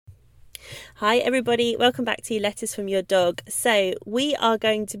Hi everybody, welcome back to Letters from Your Dog. So we are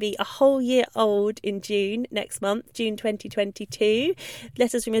going to be a whole year old in June next month, June 2022.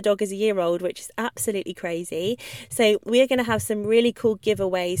 Letters from Your Dog is a year old, which is absolutely crazy. So we are going to have some really cool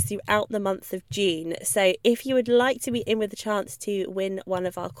giveaways throughout the month of June. So if you would like to be in with a chance to win one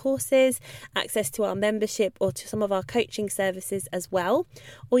of our courses, access to our membership or to some of our coaching services as well,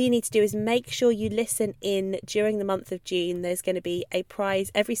 all you need to do is make sure you listen in during the month of June. There's going to be a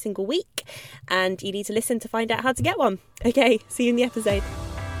prize every single week, and you need to listen to find out how to get one. Okay, see you in the episode.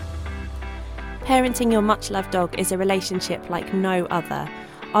 Parenting your much-loved dog is a relationship like no other.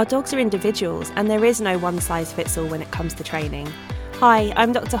 Our dogs are individuals, and there is no one-size-fits-all when it comes to training. Hi,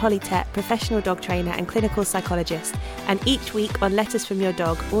 I'm Dr. Holly Tett, professional dog trainer and clinical psychologist, and each week on Letters from Your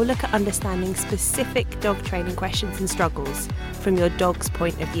Dog, we'll look at understanding specific dog training questions and struggles from your dog's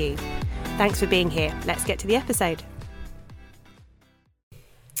point of view. Thanks for being here. Let's get to the episode.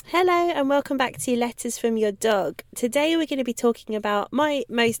 Hello and welcome back to Letters from Your Dog. Today we're going to be talking about my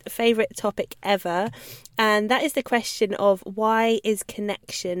most favourite topic ever, and that is the question of why is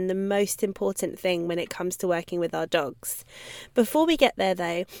connection the most important thing when it comes to working with our dogs. Before we get there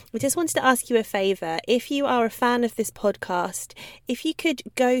though, I just wanted to ask you a favour. If you are a fan of this podcast, if you could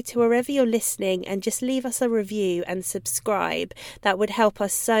go to wherever you're listening and just leave us a review and subscribe, that would help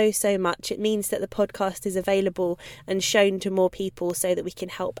us so much. It means that the podcast is available and shown to more people so that we can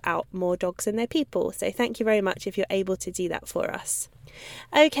help out more dogs and their people. So thank you very much if you're able to do that for us.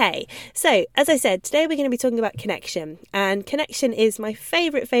 Okay, so as I said, today we're going to be talking about connection, and connection is my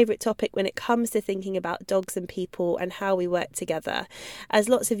favourite topic when it comes to thinking about dogs and people and how we work together. As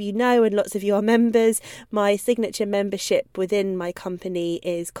lots of you know and lots of you are members, my signature membership within my company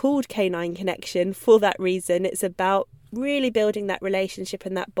is called Canine Connection for that reason. It's about really building that relationship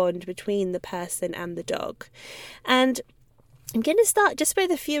and that bond between the person and the dog. And I'm going to start just with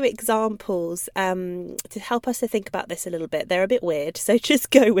a few examples to help us to think about this a little bit. They're a bit weird, so just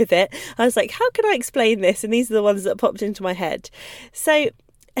go with it. I was like, how can I explain this? And these are the ones that popped into my head. So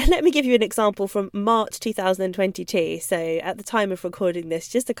let me give you an example from March 2022. So at the time of recording this,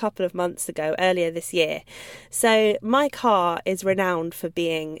 just a couple of months ago, earlier this year. So my car is renowned for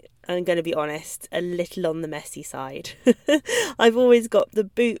being, I'm going to be honest, a little on the messy side. I've always got the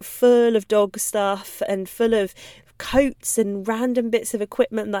boot full of dog stuff and full of coats and random bits of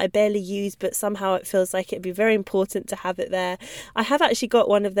equipment that I barely use, but somehow it feels like it'd be very important to have it there. I have actually got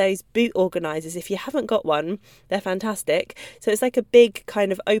one of those boot organisers. If you haven't got one, they're fantastic. So it's like a big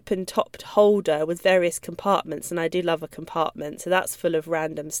kind of open topped holder with various compartments, and I do love a compartment, so that's full of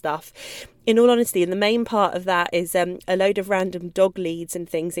random stuff. In all honesty, and the main part of that is a load of random dog leads and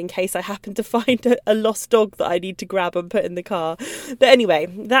things in case I happen to find a lost dog that I need to grab and put in the car. But anyway,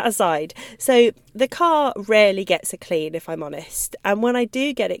 that aside, so the car rarely gets a clean, if I'm honest. And when I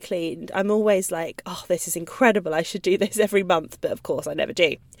do get it cleaned, I'm always like, oh, this is incredible. I should do this every month. But of course, I never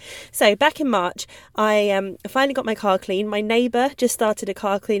do. So back in March, I finally got my car clean. My neighbour just started a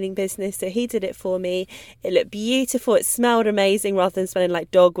car cleaning business, so he did it for me. It looked beautiful. It smelled amazing rather than smelling like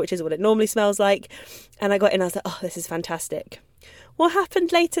dog, which is what it normally smells like. And I got in, I was like, oh, this is fantastic. What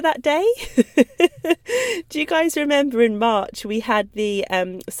happened later that day? Do you guys remember in March we had the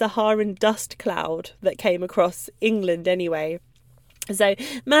Saharan dust cloud that came across England anyway? So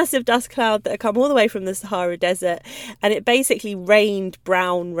massive dust cloud that had come all the way from the Sahara Desert, and it basically rained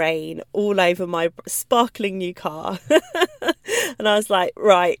brown rain all over my sparkling new car. And I was like,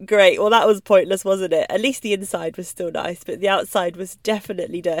 right, great. Well, that was pointless, wasn't it? At least the inside was still nice, but the outside was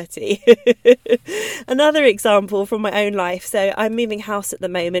definitely dirty. Another example from my own life. So I'm moving house at the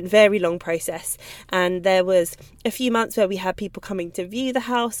moment, very long process. And there was a few months where we had people coming to view the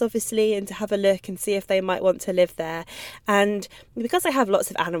house, obviously, and to have a look and see if they might want to live there. And because I have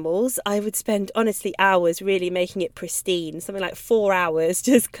lots of animals, I would spend honestly hours really making it pristine, something like 4 hours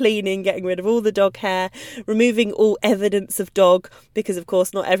just cleaning, getting rid of all the dog hair, removing all evidence of dog, because of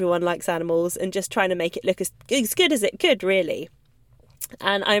course not everyone likes animals, and just trying to make it look as good as it could, really.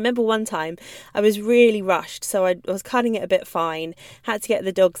 And I remember one time I was really rushed, so I was cutting it a bit fine, had to get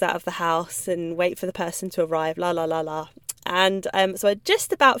the dogs out of the house and wait for the person to arrive, And so I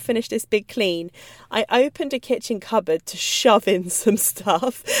just about finished this big clean. I opened a kitchen cupboard to shove in some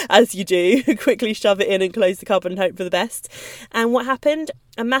stuff, as you do, quickly shove it in and close the cupboard and hope for the best. And what happened?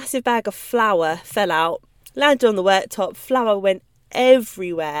 A massive bag of flour fell out, landed on the worktop, flour went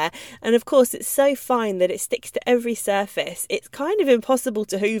everywhere, and of course it's so fine that it sticks to every surface. It's kind of impossible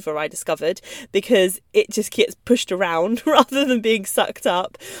to hoover, I discovered, because it just gets pushed around rather than being sucked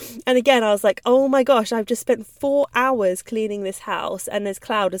up. And again, I was like, oh my gosh, I've just spent 4 hours cleaning this house and this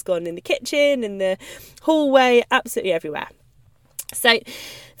cloud has gone in the kitchen, in the hallway, absolutely everywhere. So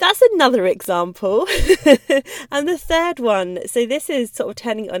that's another example. And the third one, so this is sort of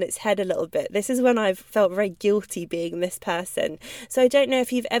turning it on its head a little bit. This is when I've felt very guilty being this person. So I don't know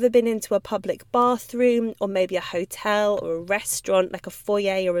if you've ever been into a public bathroom or maybe a hotel or a restaurant, like a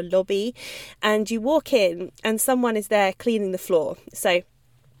foyer or a lobby, and you walk in and someone is there cleaning the floor. So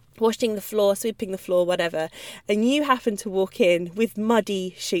washing the floor, sweeping the floor, whatever, and you happen to walk in with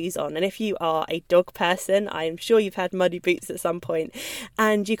muddy shoes on. And if you are a dog person, I'm sure you've had muddy boots at some point,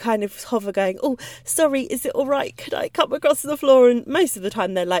 and you kind of hover going, oh, sorry, is it all right? Could I come across the floor? And most of the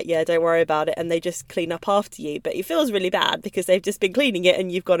time they're like, yeah, don't worry about it, and they just clean up after you. But it feels really bad because they've just been cleaning it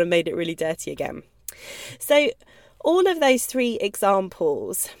and you've gone and made it really dirty again. So all of those three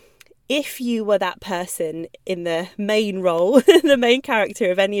examples, if you were that person in the main role, the main character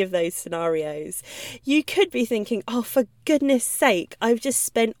of any of those scenarios, you could be thinking, oh, for goodness sake, I've just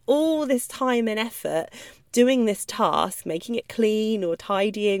spent all this time and effort doing this task, making it clean or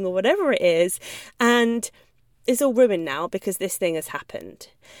tidying or whatever it is, and it's all ruined now because this thing has happened.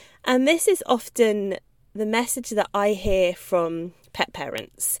 And this is often the message that I hear from pet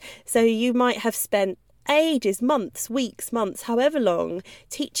parents. So you might have spent ages, months, weeks, months, however long,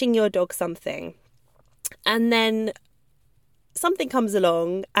 teaching your dog something, and then something comes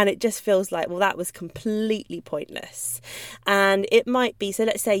along and it just feels like, well, that was completely pointless. And it might be, so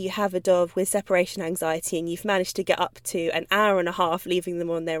let's say you have a dog with separation anxiety and you've managed to get up to an hour and a half leaving them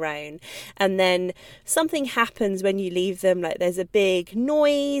on their own, and then something happens when you leave them, like there's a big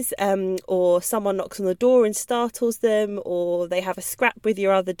noise, or someone knocks on the door and startles them, or they have a scrap with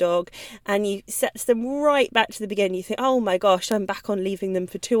your other dog, and you sets them right back to the beginning. You think, oh my gosh, I'm back on leaving them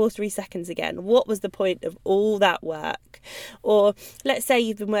for 2 or 3 seconds again. What was the point of all that work? Or let's say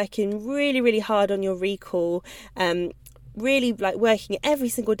you've been working really, really hard on your recall, really like working every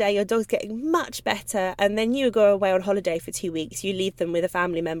single day, your dog's getting much better, and then you go away on holiday for 2 weeks, you leave them with a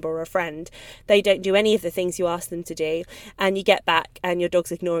family member or a friend, they don't do any of the things you ask them to do, and you get back and your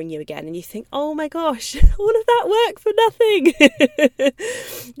dog's ignoring you again, and you think, oh my gosh, all of that work for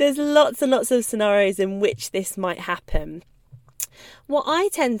nothing. There's lots and lots of scenarios in which this might happen. What I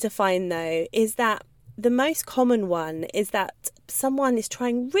tend to find though is that the most common one is that someone is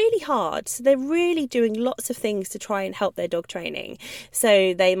trying really hard. So they're really doing lots of things to try and help their dog training.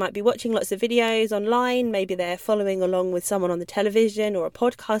 So they might be watching lots of videos online. Maybe they're following along with someone on the television or a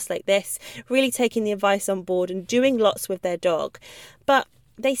podcast like this, really taking the advice on board and doing lots with their dog. But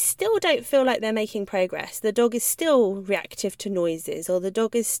they still don't feel like they're making progress. The dog is still reactive to noises, or the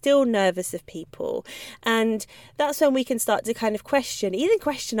dog is still nervous of people. And that's when we can start to kind of question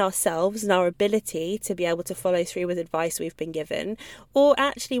ourselves and our ability to be able to follow through with advice we've been given, or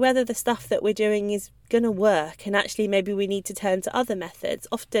actually whether the stuff that we're doing is going to work, and actually maybe we need to turn to other methods,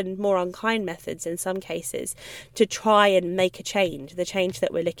 often more unkind methods in some cases, to try and make a change, the change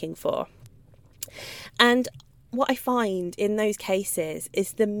that we're looking for. And what I find in those cases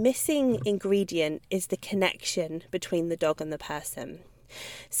is the missing ingredient is the connection between the dog and the person.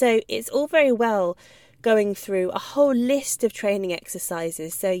 So it's all very well going through a whole list of training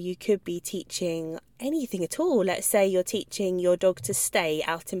exercises. So you could be teaching anything at all. Let's say you're teaching your dog to stay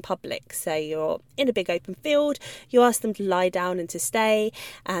out in public. So you're in a big open field, you ask them to lie down and to stay,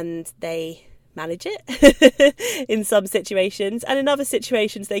 and they manage it in some situations, and in other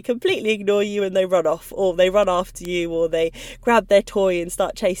situations they completely ignore you and they run off, or they run after you, or they grab their toy and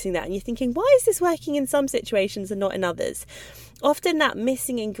start chasing that, and you're thinking, why is this working in some situations and not in others? Often that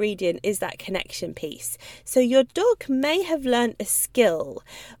missing ingredient is that connection piece. So your dog may have learned a skill,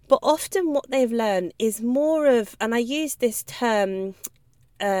 but often what they've learned is more of, and I use this term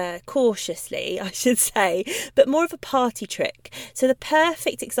cautiously, I should say, but more of a party trick. So the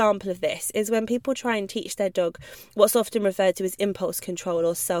perfect example of this is when people try and teach their dog what's often referred to as impulse control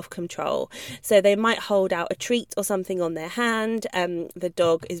or self-control. So they might hold out a treat or something on their hand, the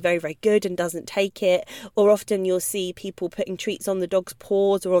dog is very, very good and doesn't take it, or often you'll see people putting treats on the dog's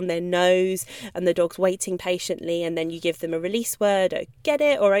paws or on their nose, and the dog's waiting patiently, and then you give them a release word, or get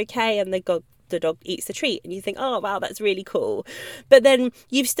it, or okay, and the dog eats the treat, and you think, oh wow, that's really cool. But then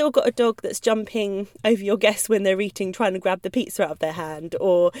you've still got a dog that's jumping over your guests when they're eating, trying to grab the pizza out of their hand,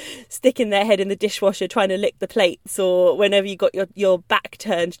 or sticking their head in the dishwasher trying to lick the plates, or whenever you got your back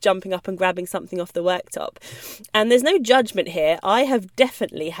turned, jumping up and grabbing something off the worktop. And there's no judgment here. I have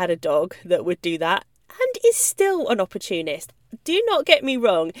definitely had a dog that would do that and is still an opportunist. Do not get me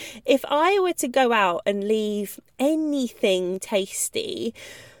wrong. If I were to go out and leave anything tasty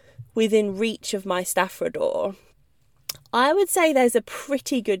within reach of my Staffordor, I would say there's a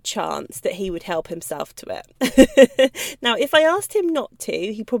pretty good chance that he would help himself to it. Now, if I asked him not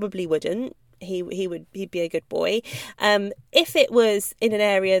to, he probably wouldn't. he'd be a good boy. If it was in an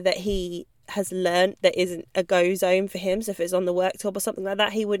area that he has learnt that isn't a go zone for him, so if it's on the worktop or something like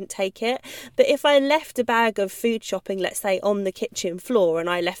that, he wouldn't take it. But if I left a bag of food shopping, let's say, on the kitchen floor, and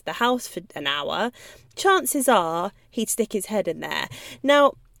I left the house for an hour, chances are he'd stick his head in there.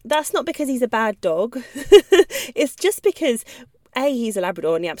 Now, that's not because he's a bad dog. It's just because A, he's a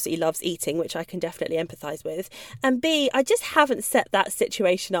Labrador and he absolutely loves eating, which I can definitely empathise with. And B, I just haven't set that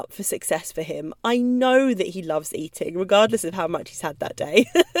situation up for success for him. I know that he loves eating, regardless of how much he's had that day.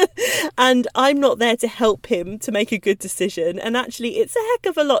 And I'm not there to help him to make a good decision. And actually, it's a heck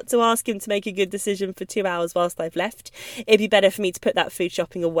of a lot to ask him to make a good decision for 2 hours whilst I've left. It'd be better for me to put that food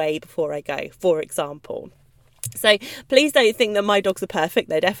shopping away before I go, for example. So please don't think that my dogs are perfect.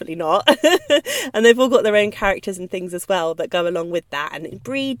 They're definitely not. And they've all got their own characters and things as well that go along with that, and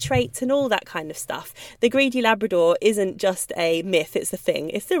breed traits and all that kind of stuff. The greedy Labrador isn't just a myth, it's a thing.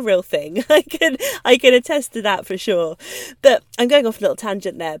 It's a real thing. I can attest to that for sure. But I'm going off a little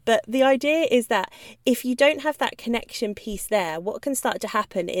tangent there. But the idea is that if you don't have that connection piece there, what can start to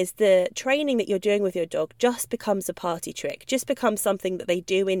happen is the training that you're doing with your dog just becomes a party trick, just becomes something that they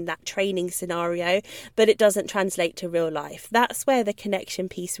do in that training scenario, but it doesn't translate to real life. That's where the connection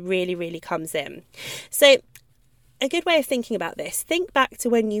piece really, really comes in. So a good way of thinking about this, think back to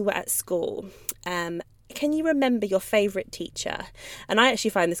when you were at school. Can you remember your favourite teacher? And I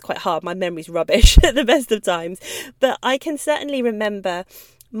actually find this quite hard. My memory's rubbish at the best of times. But I can certainly remember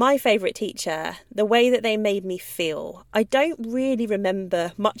my favourite teacher, the way that they made me feel. I don't really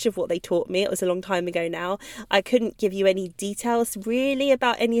remember much of what they taught me. It was a long time ago now. I couldn't give you any details really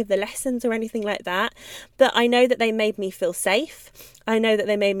about any of the lessons or anything like that. But I know that they made me feel safe. I know that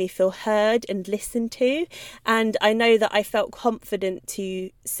they made me feel heard and listened to. And I know that I felt confident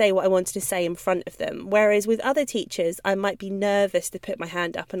to say what I wanted to say in front of them. Whereas with other teachers, I might be nervous to put my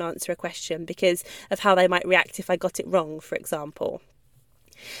hand up and answer a question because of how they might react if I got it wrong, for example.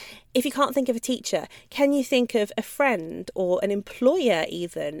 If you can't think of a teacher, can you think of a friend or an employer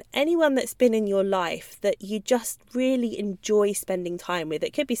even? Anyone that's been in your life that you just really enjoy spending time with?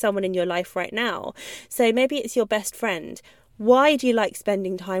 It could be someone in your life right now. So maybe it's your best friend. Why do you like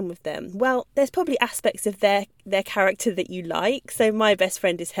spending time with them? Well, there's probably aspects of their character that you like. So my best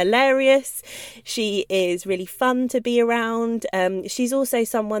friend is hilarious. She is really fun to be around. She's also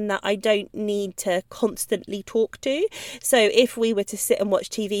someone that I don't need to constantly talk to. So if we were to sit and watch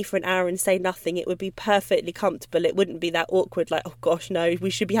TV for an hour and say nothing, it would be perfectly comfortable. It wouldn't be that awkward, like, oh gosh, no,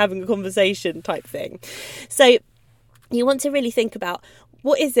 we should be having a conversation type thing. So you want to really think about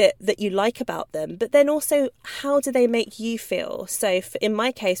what is it that you like about them, but then also how do they make you feel? So in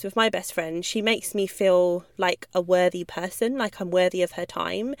my case, with my best friend, she makes me feel like a worthy person, like I'm worthy of her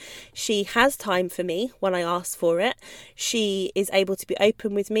time. She has time for me when I ask for it. She is able to be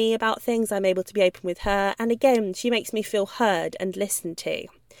open with me about things. I'm able to be open with her. And again, she makes me feel heard and listened to.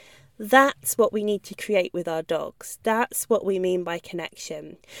 That's what we need to create with our dogs. That's what we mean by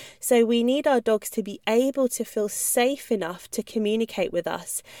connection. So we need our dogs to be able to feel safe enough to communicate with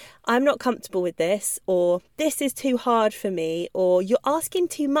us. I'm not comfortable with this, or this is too hard for me, or you're asking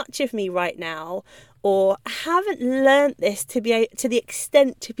too much of me right now, or I haven't learnt this to the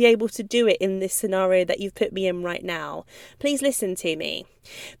extent to be able to do it in this scenario that you've put me in right now. Please listen to me.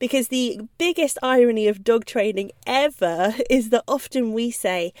 Because the biggest irony of dog training ever is that often we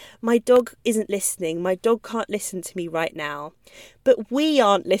say, my dog isn't listening, my dog can't listen to me right now. But we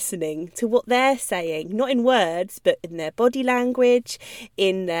aren't listening to what they're saying, not in words, but in their body language,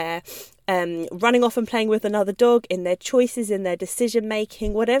 in their running off and playing with another dog, in their choices, in their decision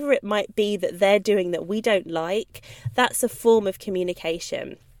making, whatever it might be that they're doing that we don't like. That's a form of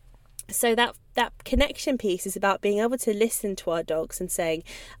communication. So that connection piece is about being able to listen to our dogs and saying,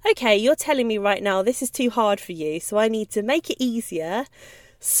 okay, you're telling me right now this is too hard for you, so I need to make it easier,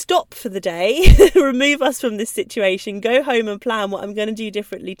 stop for the day, remove us from this situation, go home and plan what I'm going to do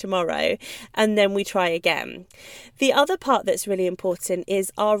differently tomorrow, and then we try again. The other part that's really important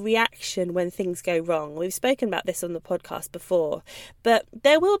is our reaction when things go wrong. We've spoken about this on the podcast before, but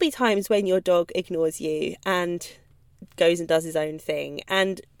there will be times when your dog ignores you and goes and does his own thing,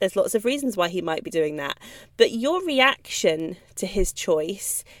 and there's lots of reasons why he might be doing that, but your reaction to his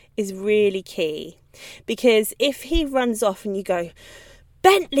choice is really key. Because if he runs off and you go,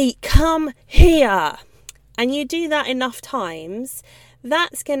 Bentley, come here, and you do that enough times,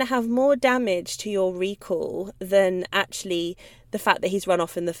 that's going to have more damage to your recall than actually the fact that he's run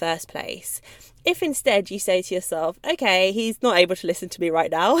off in the first place. If instead you say to yourself, okay, he's not able to listen to me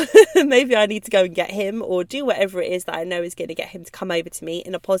right now, maybe I need to go and get him, or do whatever it is that I know is going to get him to come over to me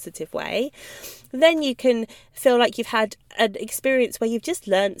in a positive way, then you can feel like you've had an experience where you've just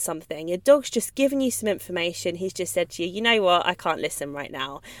learned something. Your dog's just given you some information. He's just said to you, you know what, I can't listen right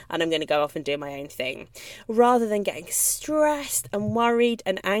now and I'm going to go off and do my own thing. Rather than getting stressed and worried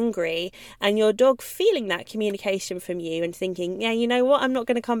and angry and your dog feeling that communication from you and thinking, yeah, you know what, I'm not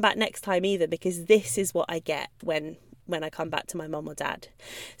going to come back next time either because this is what I get when I come back to my mum or dad.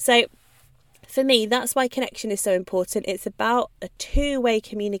 So for me, that's why connection is so important. It's about a two-way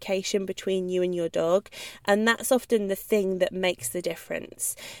communication between you and your dog, and that's often the thing that makes the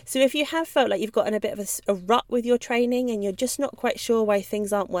difference. So if you have felt like you've gotten a bit of a rut with your training and you're just not quite sure why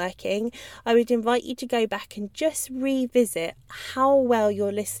things aren't working, I would invite you to go back and just revisit how well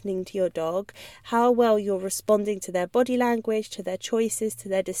you're listening to your dog, how well you're responding to their body language, to their choices, to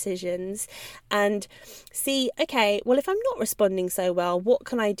their decisions, and see, okay, well, if I'm not responding so well, what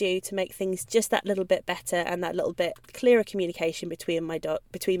can I do to make things just that little bit better and that little bit clearer communication between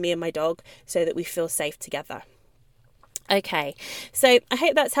me and my dog so that we feel safe together. Okay, so I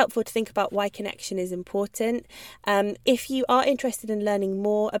hope that's helpful to think about why connection is important. If you are interested in learning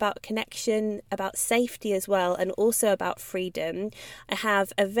more about connection, about safety as well, and also about freedom, I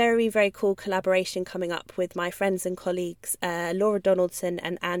have a very, very cool collaboration coming up with my friends and colleagues, Laura Donaldson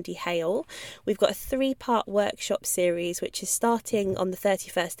and Andy Hale. We've got a 3-part workshop series, which is starting on the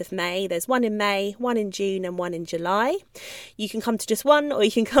 31st of May. There's one in May, one in June, and one in July. You can come to just one, or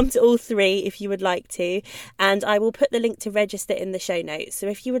you can come to all 3 if you would like to. And I will put the link to register in the show notes. So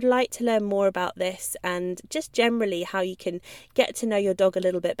if you would like to learn more about this and just generally how you can get to know your dog a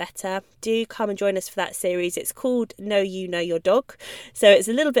little bit better, do come and join us for that series. It's called Know You, Know Your Dog. So it's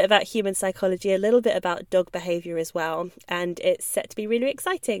a little bit about human psychology, a little bit about dog behaviour as well. And it's set to be really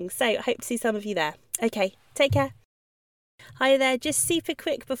exciting. So I hope to see some of you there. Okay, take care. Hi there, just super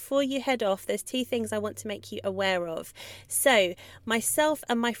quick before you head off, there's 2 things I want to make you aware of. So, myself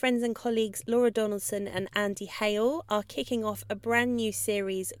and my friends and colleagues Laura Donaldson and Andy Hale are kicking off a brand new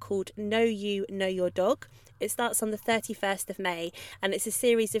series called Know You, Know Your Dog. It starts on the 31st of May and it's a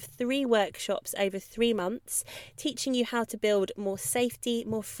series of 3 workshops over 3 months, teaching you how to build more safety,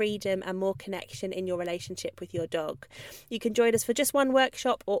 more freedom and more connection in your relationship with your dog. You can join us for just one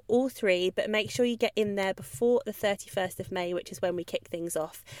workshop or all 3, but make sure you get in there before the 31st of May, which is when we kick things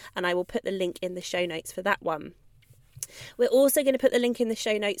off, and I will put the link in the show notes for that one. We're also going to put the link in the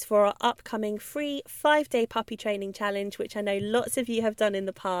show notes for our upcoming free 5-day puppy training challenge, which I know lots of you have done in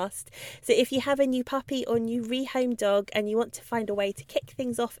the past. So if you have a new puppy or new rehome dog and you want to find a way to kick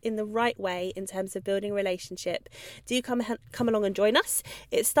things off in the right way in terms of building a relationship, do come along and join us.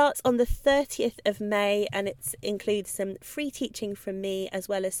 It starts on the 30th of May and it includes some free teaching from me as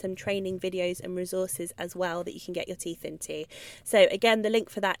well as some training videos and resources as well that you can get your teeth into. So again, the link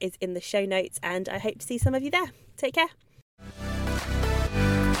for that is in the show notes and I hope to see some of you there. Take care.